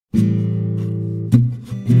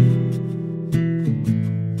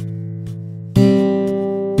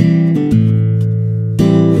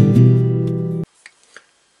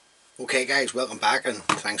guys, welcome back and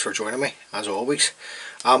thanks for joining me as always.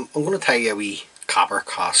 I'm going to tie you a wee copper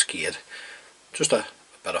Cascade, just a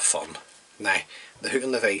bit of fun. Now the hook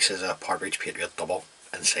on the vise is a Partridge Patriot double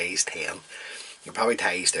in size 10. You'll probably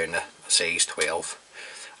tie these down to a size 12.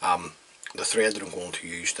 The thread that I'm going to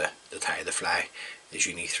use to tie the fly is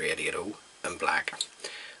Uni Thread 80 in black.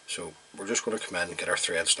 So we're just going to come in and get our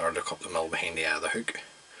thread started a couple of mil behind the eye of the hook.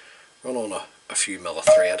 Run on a few mil of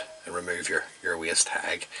thread and remove your waist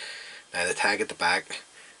tag. Now the tag at the back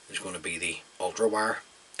is going to be the ultra wire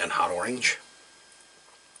in hot orange.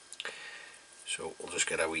 So we'll just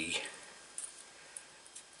get a wee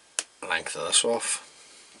length of this off.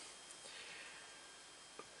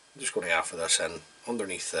 I'm just going to offer this in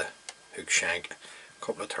underneath the hook shank. A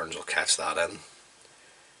couple of turns will catch that in,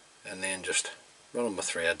 and then just running my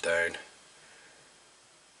thread down,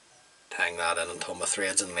 tying that in until my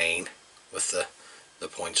thread's in line with the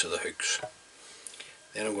points of the hooks.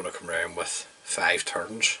 Then I'm going to come around with 5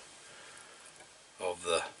 turns of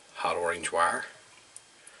the hot orange wire,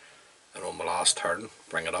 and on my last turn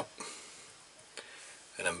bring it up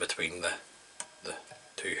and in between the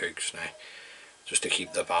two hooks. Now just to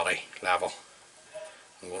keep the body level,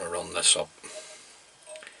 I'm going to run this up,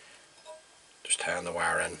 just tying the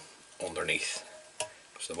wire in underneath,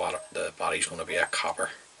 because the body's going to be a copper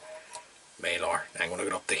mylar. Now I'm going to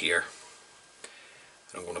get up to here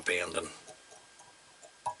and I'm going to bend and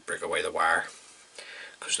break away the wire,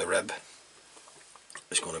 because the rib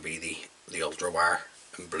is going to be the ultra wire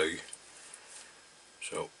in blue.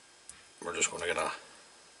 So we're just going to get a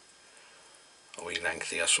wee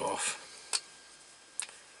length of this off.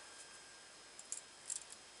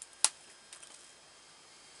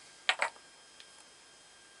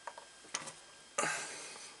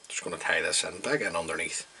 Just going to tie this in back in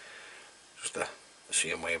underneath, just the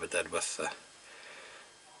same way we did with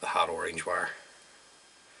the hot orange wire.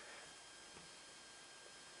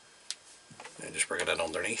 And just bring it in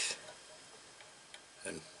underneath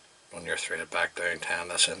and run your thread back down, tying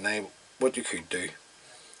this in. Now what you could do,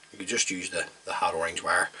 you could just use the hot orange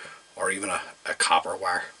wire or even a copper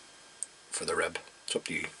wire for the rib. It's up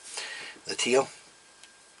to you. The tail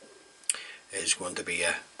is going to be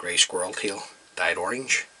a grey squirrel tail dyed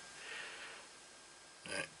orange.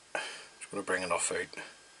 Now, just going to bring enough out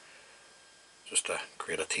just to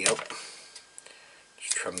create a tail.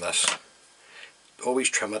 Just trim this. Always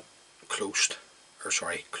trim it close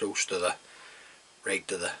to the right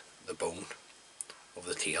to the bone of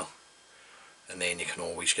the tail, and then you can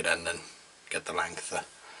always get in and get the length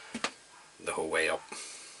the whole way up.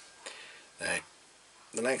 Now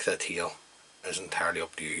the length of the tail is entirely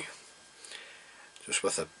up to you. Just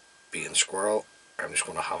with it being squirrel, I'm just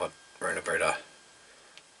going to have it around about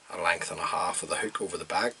a length and a half of the hook over the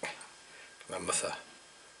back. Come in with a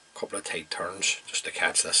couple of tight turns just to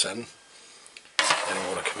catch this in. Then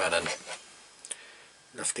I'm going to come in and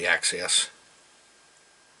lift the excess,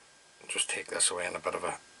 just take this away in a bit of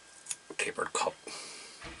a tapered cut,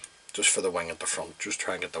 just for the wing at the front. Just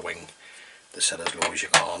try and get the wing to sit as low as you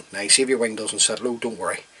can. Now see if your wing doesn't sit low, don't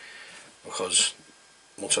worry, because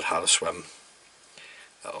once it had a swim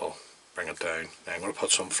that'll bring it down. Now I'm going to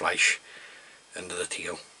put some flesh into the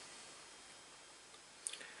tail,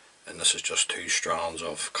 and this is just 2 strands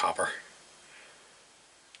of copper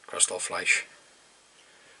Krystal flesh.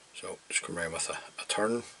 So just come around with a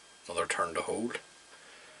turn, another turn to hold.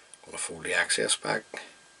 I'm going to fold the excess back,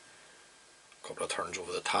 a couple of turns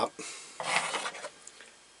over the top,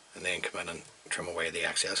 and then come in and trim away the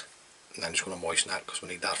excess. And then I'm just going to moisten that because we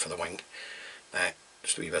need that for the wing. Now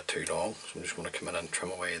just a wee bit too long, so I'm just going to come in and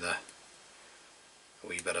trim away a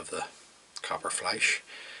wee bit of the copper flesh.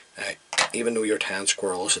 Now even though your tan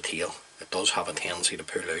squirrel is a tail, it does have a tendency to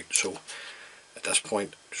pull out, so at this point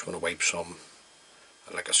I'm just going to wipe some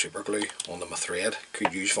like a super glue onto my thread.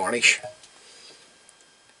 Could use varnish,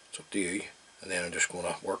 it's up to you. And then I'm just going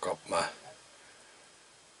to work up my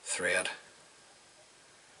thread.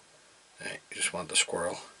 Now, you just want the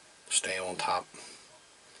squirrel to stay on top.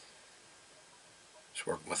 Just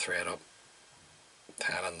work my thread up,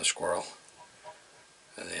 tie in the squirrel,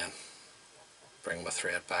 and then bring my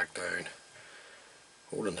thread back down,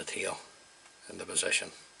 holding the tail into position.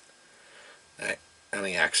 Now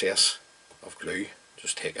any excess of glue,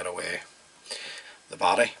 just take it away. The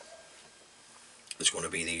body is going to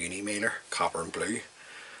be the uni mylar, copper and blue,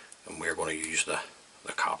 and we're going to use the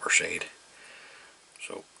copper side.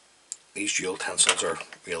 So these dual tinsels are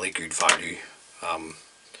really good value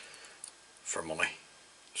for money,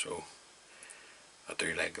 so I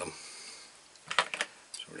do like them.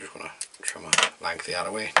 So we're just going to trim a length the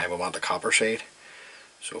other way. Now we want the copper side,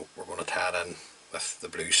 so we're going to tie it in with the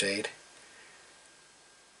blue side,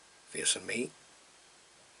 facing me,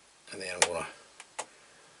 and then I'm going to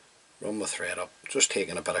run my thread up, just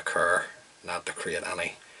taking a bit of care not to create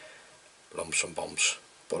any lumps and bumps,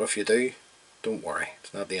 but if you do, don't worry,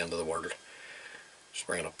 it's not the end of the world. Just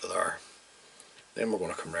bring it up to there. Then we're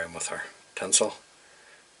going to come around with our tinsel,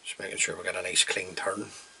 just making sure we get a nice clean turn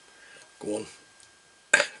going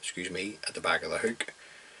excuse me, at the back of the hook,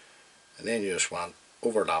 and then you just want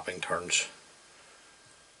overlapping turns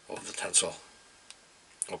of the tinsel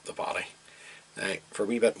up the body. Now for a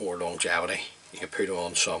wee bit more longevity, you can put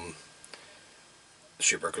on some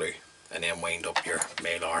super glue and then wind up your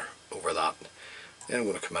mylar over that. Then I'm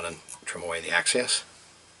going to come in and trim away the excess.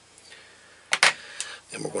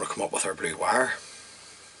 Then we're going to come up with our blue wire,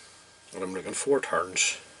 and I'm looking 4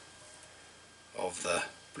 turns of the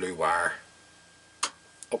blue wire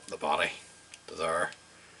up the body to there.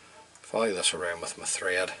 Follow this around with my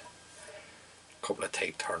thread, a couple of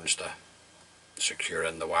tight turns to secure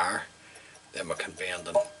in the wire, then we can bend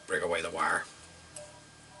and break away the wire.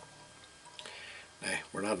 Now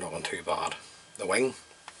we're not looking too bad. The wing,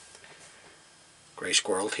 grey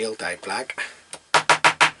squirrel tail dyed black.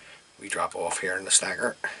 We drop off here in the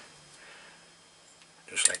stacker,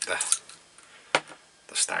 just like the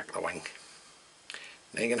stack of the wing.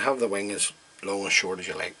 Now you can have the wing as long and short as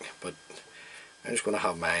you like, but I'm just going to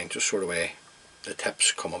have mine just sort of way the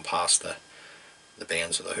tips coming past the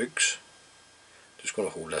bends of the hooks. Just going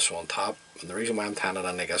to hold this on top, and the reason why I'm tying it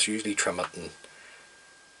in like this, usually trim it and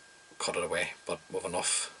cut it away, but with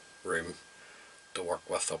enough room to work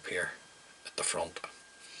with up here at the front.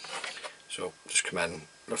 So just come in,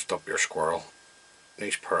 lift up your squirrel,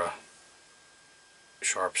 nice pair of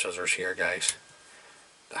sharp scissors here guys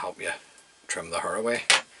to help you trim the hair away.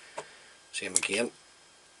 Same again,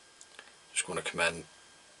 just going to come in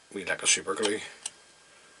like a super glue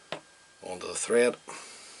onto the thread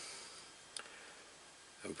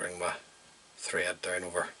and bring my thread down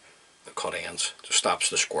over the cut ends. Just stops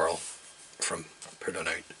the squirrel from pulling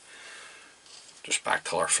out. Just back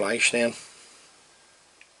to our flash then,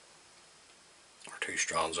 our 2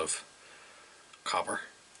 strands of copper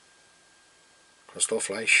Krystal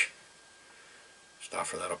flash. Just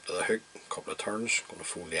offer that up to the hook, a couple of turns, going to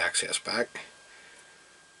fold the excess back,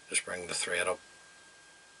 just bring the thread up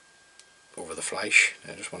over the flash.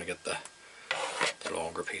 I just want to get the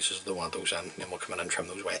longer pieces, don't want those in, and then we'll come in and trim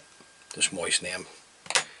those wet, just moisten them,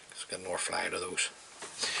 just get more fly out of those.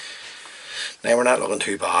 Now we're not looking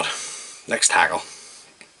too bad. Next hackle,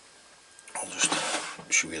 I'll just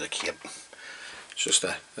show you the cape. It's just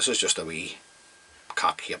this is just a wee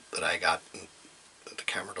cock cape that I got, and the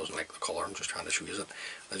camera doesn't like the colour, I'm just trying to show you it.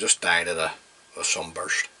 I just dyed it a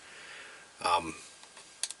Sunburst.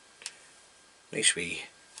 Nice wee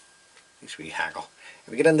hackle.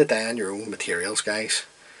 If you get into dyeing your own materials guys,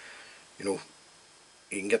 you know,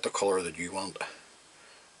 you can get the colour that you want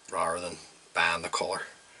rather than buying the colour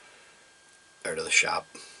out of the shop.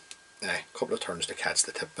 Now, a couple of turns to catch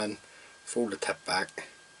the tip in, fold the tip back,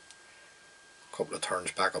 a couple of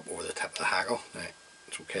turns back up over the tip of the hackle. Now,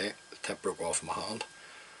 it's okay, the tip broke off my hand,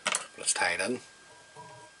 but it's tied in.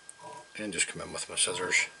 And just come in with my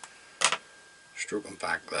scissors, stroking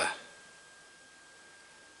back the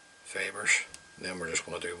fibres, and then we're just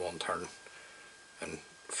going to do 1 turn in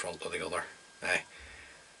front of the other. Now,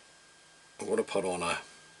 I'm going to put on a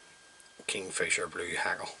Kingfisher blue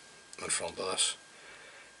hackle in front of this,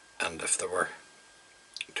 and if there were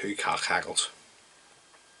 2 cock hackles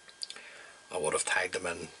I would have tied them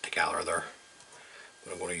in together there,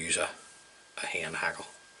 but I'm going to use a hen hackle.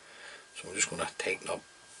 So I'm just going to tighten up,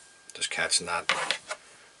 just catching that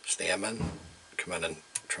stem in, come in and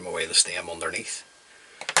trim away the stem underneath.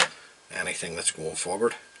 Anything that's going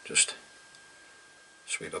forward, just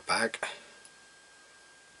sweep it back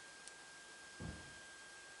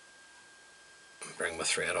and bring my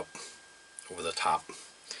thread up over the top.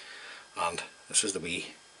 And this is the wee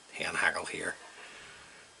hen hackle here,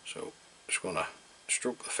 so just going to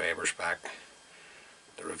stroke the fibres back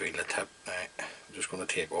to reveal the tip. Now I'm just going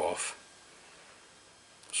to take off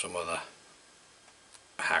some of the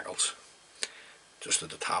hackles just at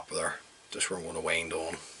the top there, just where I'm going to wind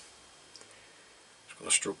on. Just going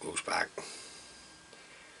to stroke those back,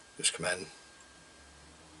 just come in,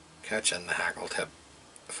 catch in the hackle tip,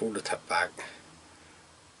 fold the tip back,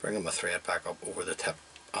 bringing my thread back up over the tip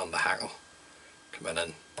on the hackle, come in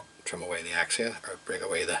and trim away the excess, or break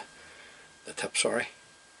away the tip, sorry.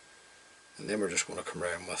 And then we're just going to come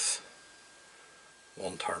around with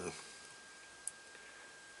 1 turn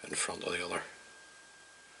in front of the other.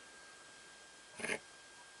 Right.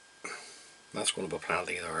 That's going to be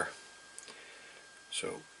plenty there.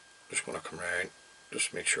 So just going to come around,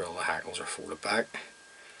 just make sure all the hackles are folded back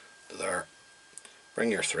to there.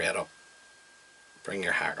 Bring your thread up, bring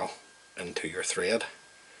your hackle into your thread,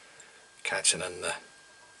 catching in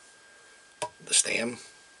the stem.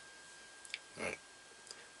 Right.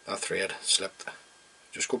 That thread slipped.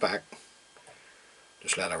 Just go back,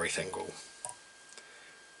 just let everything go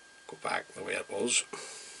back the way it was.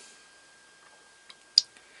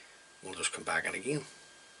 We'll just come back in again.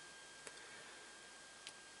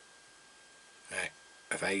 Right.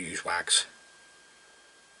 If I use wax,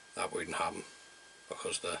 that wouldn't happen,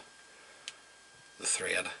 because the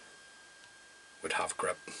thread would have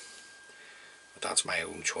grip. But that's my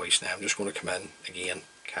own choice. Now I'm just going to come in again,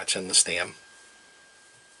 catch in the stem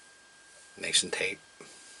nice and tight.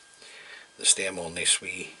 The stem on these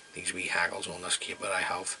wee hackles on this cape that I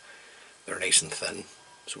have, they're nice and thin,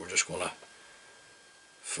 so we're just going to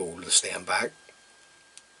fold the stem back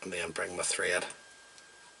and then bring the thread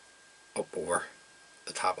up over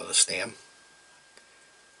the top of the stem,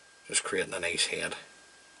 just creating a nice head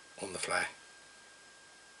on the fly.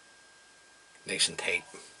 Nice and tight,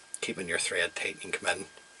 keeping your thread tight. You can come in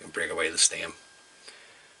and break away the stem.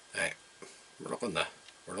 Right, we're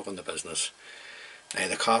looking the business. Now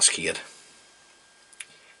the Cascade,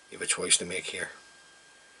 you have a choice to make here.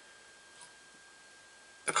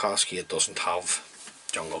 The Cascade doesn't have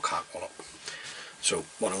jungle cock on it, so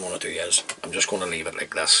what I'm going to do is I'm just going to leave it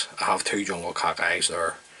like this. I have 2 jungle cock eyes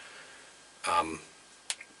there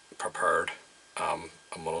prepared, and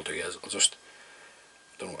what I'll do is I'll just,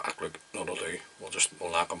 don't act like that'll do,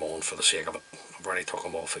 we'll knock them on for the sake of it. I've already took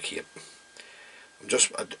them off the cape.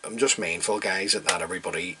 I'm just mindful, guys, that not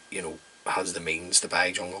everybody, you know, has the means to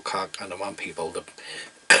buy jungle cock, and I want people to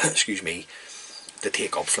excuse me, to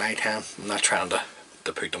take up fly time. I'm not trying to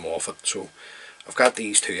put them off it. So I've got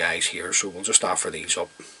these 2 eyes here, so we'll just offer these up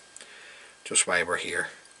just while we're here.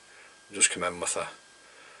 We'll just come in with a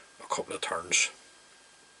couple of turns,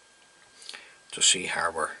 just see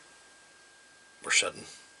how we're sitting.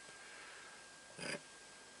 Right.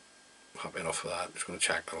 Happy enough with that. Just going to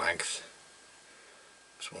check the length.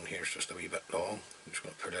 This one here is just a wee bit long. I'm just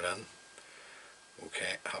going to put it in.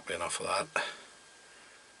 Okay, happy enough with that.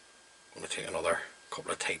 I'm going to take another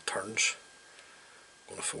couple of tight turns.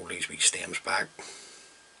 I'm going to fold these wee stems back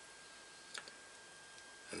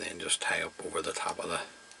and then just tie up over the top of the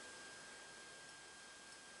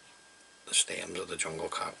stems of the jungle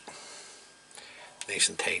cock. Nice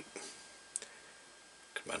and tight.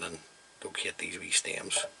 Come in and locate these wee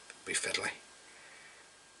stems. Be fiddly.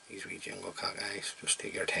 These wee jungle cock eyes. Just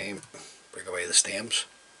take your time. Break away the stems.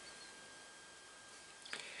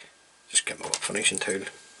 Just get my whip finishing tool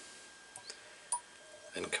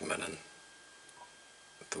and come in and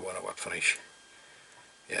do a whip finish.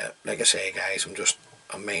 Yeah, like I say, guys,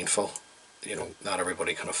 I'm mindful, you know, not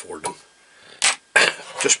everybody can afford them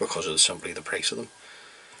just because of simply the price of them.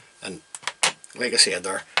 And like I said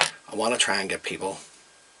there, I want to try and get people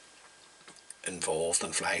involved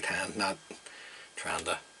in fly tying, not trying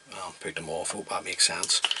to put them off. Hope that makes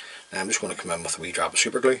sense. Now I'm just going to come in with a wee drop of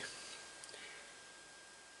super glue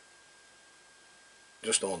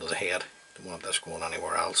just onto the head. Don't want this going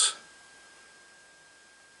anywhere else.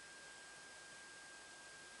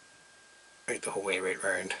 Right the whole way right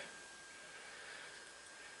round,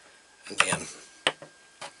 and then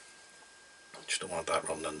just don't want that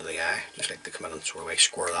running into the eye. Just like to come in and sort of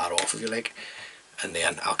square that off if you like, and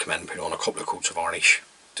then I'll come in and put on a couple of coats of varnish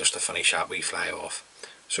just to finish that wee fly off.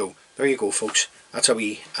 So there you go, folks. That's a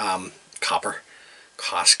wee copper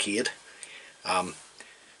Cascade.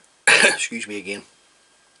 Excuse me again.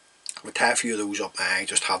 We'll tie a few of those up now,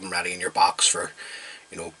 just have them ready in your box for,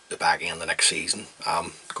 you know, the back end of the next season.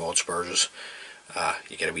 God spurs us,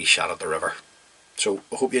 you get a wee shot at the river. So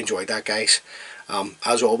I hope you enjoyed that, guys.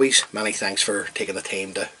 As always, many thanks for taking the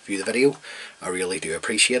time to view the video. I really do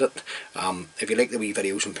appreciate it. If you like the wee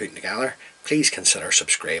videos I'm putting together, please consider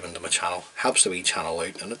subscribing to my channel. Helps the wee channel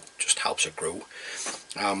out, and it just helps it grow.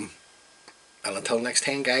 And until next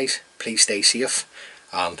time, guys, please stay safe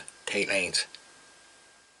and tight lines.